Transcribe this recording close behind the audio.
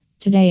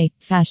Today,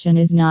 fashion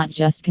is not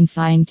just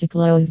confined to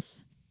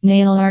clothes.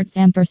 Nail arts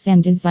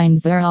ampersand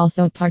designs are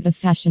also a part of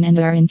fashion and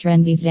are in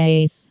trend these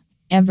days.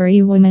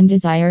 Every woman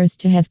desires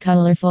to have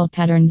colorful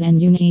patterns and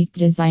unique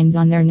designs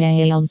on their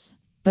nails.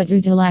 But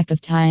due to lack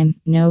of time,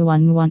 no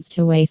one wants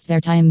to waste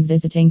their time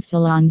visiting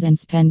salons and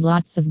spend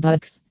lots of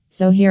bucks.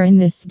 So here in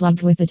this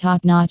blog with a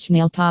top-notch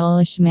nail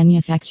polish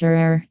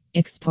manufacturer,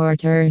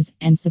 exporters,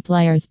 and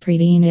suppliers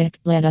Pretty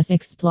let us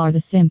explore the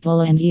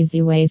simple and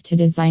easy ways to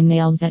design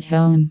nails at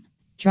home.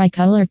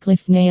 Tricolor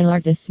Cliffs Nail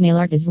Art. This nail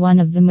art is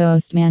one of the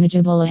most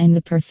manageable and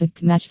the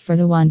perfect match for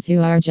the ones who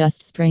are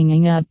just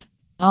springing up.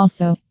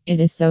 Also, it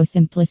is so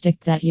simplistic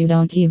that you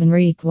don't even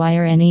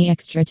require any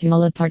extra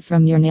tool apart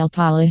from your nail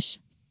polish.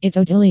 It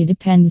totally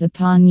depends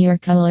upon your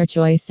color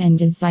choice and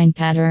design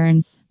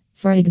patterns.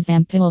 For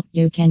example,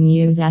 you can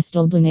use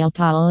Astel Blue nail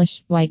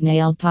polish, white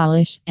nail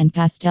polish, and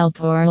pastel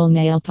coral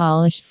nail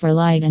polish for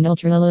light and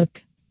ultra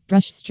look.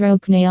 Brush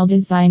stroke nail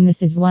design.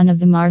 This is one of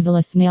the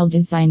marvelous nail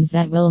designs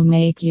that will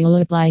make you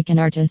look like an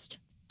artist.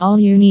 All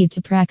you need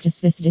to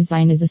practice this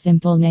design is a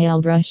simple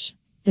nail brush.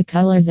 The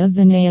colors of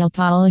the nail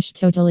polish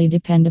totally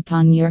depend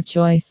upon your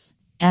choice.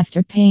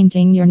 After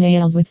painting your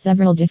nails with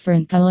several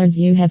different colors,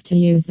 you have to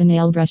use the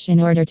nail brush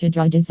in order to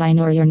draw design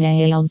or your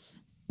nails.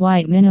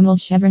 White minimal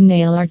chevron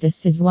nail art.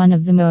 This is one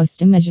of the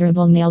most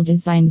immeasurable nail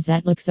designs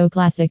that look so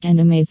classic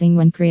and amazing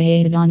when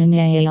created on a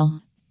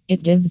nail.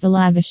 It gives a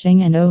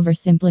lavishing and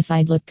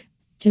oversimplified look.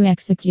 To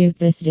execute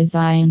this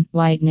design,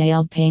 white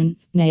nail paint,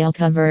 nail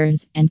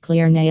covers, and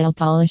clear nail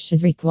polish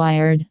is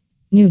required.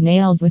 Nude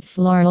nails with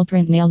floral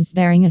print. Nails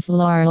bearing a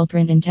floral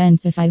print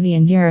intensify the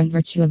inherent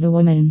virtue of a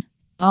woman.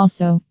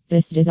 Also,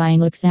 this design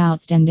looks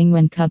outstanding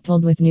when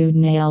coupled with nude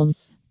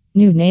nails.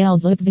 Nude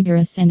nails look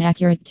vigorous and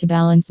accurate to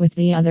balance with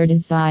the other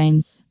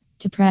designs.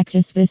 To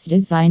practice this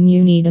design,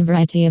 you need a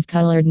variety of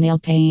colored nail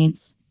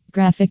paints.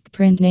 Graphic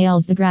print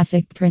nails. The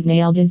graphic print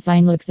nail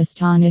design looks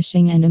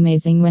astonishing and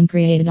amazing when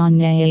created on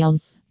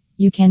nails.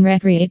 You can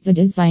recreate the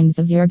designs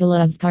of your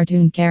beloved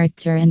cartoon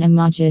character and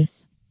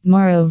emojis.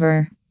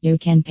 Moreover, you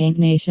can paint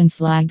nation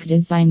flag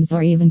designs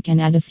or even can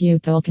add a few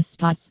polka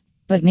spots.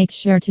 But make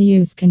sure to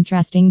use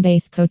contrasting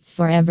base coats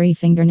for every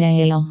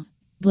fingernail.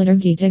 Glitter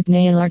V-tip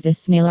nail art.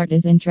 This nail art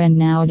is in trend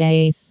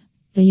nowadays.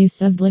 The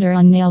use of glitter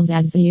on nails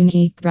adds a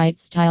unique bright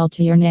style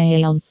to your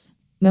nails.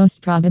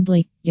 Most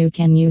probably, you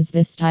can use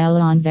this style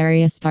on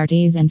various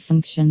parties and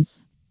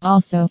functions.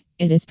 Also,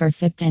 it is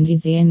perfect and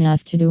easy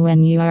enough to do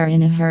when you are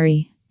in a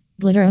hurry.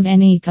 Glitter of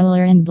any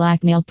color and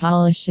black nail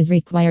polish is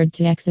required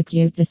to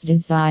execute this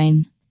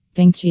design.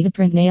 Pink cheetah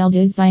print nail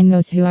design.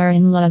 Those who are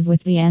in love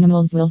with the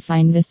animals will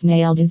find this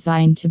nail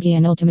design to be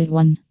an ultimate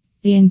one.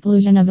 The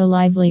inclusion of a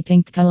lively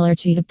pink color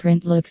cheetah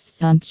print looks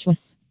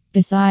sumptuous.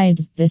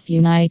 Besides, this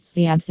unites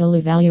the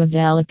absolute value of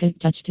delicate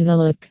touch to the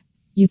look.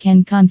 You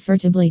can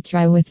comfortably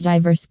try with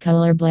diverse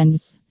color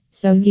blends.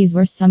 So these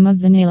were some of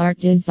the nail art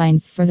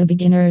designs for the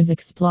beginners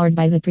explored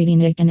by the Pretty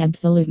and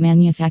Absolute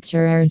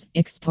manufacturers,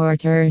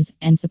 exporters,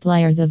 and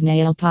suppliers of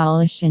nail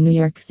polish in New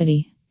York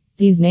City.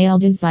 These nail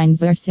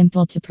designs are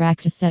simple to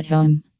practice at home.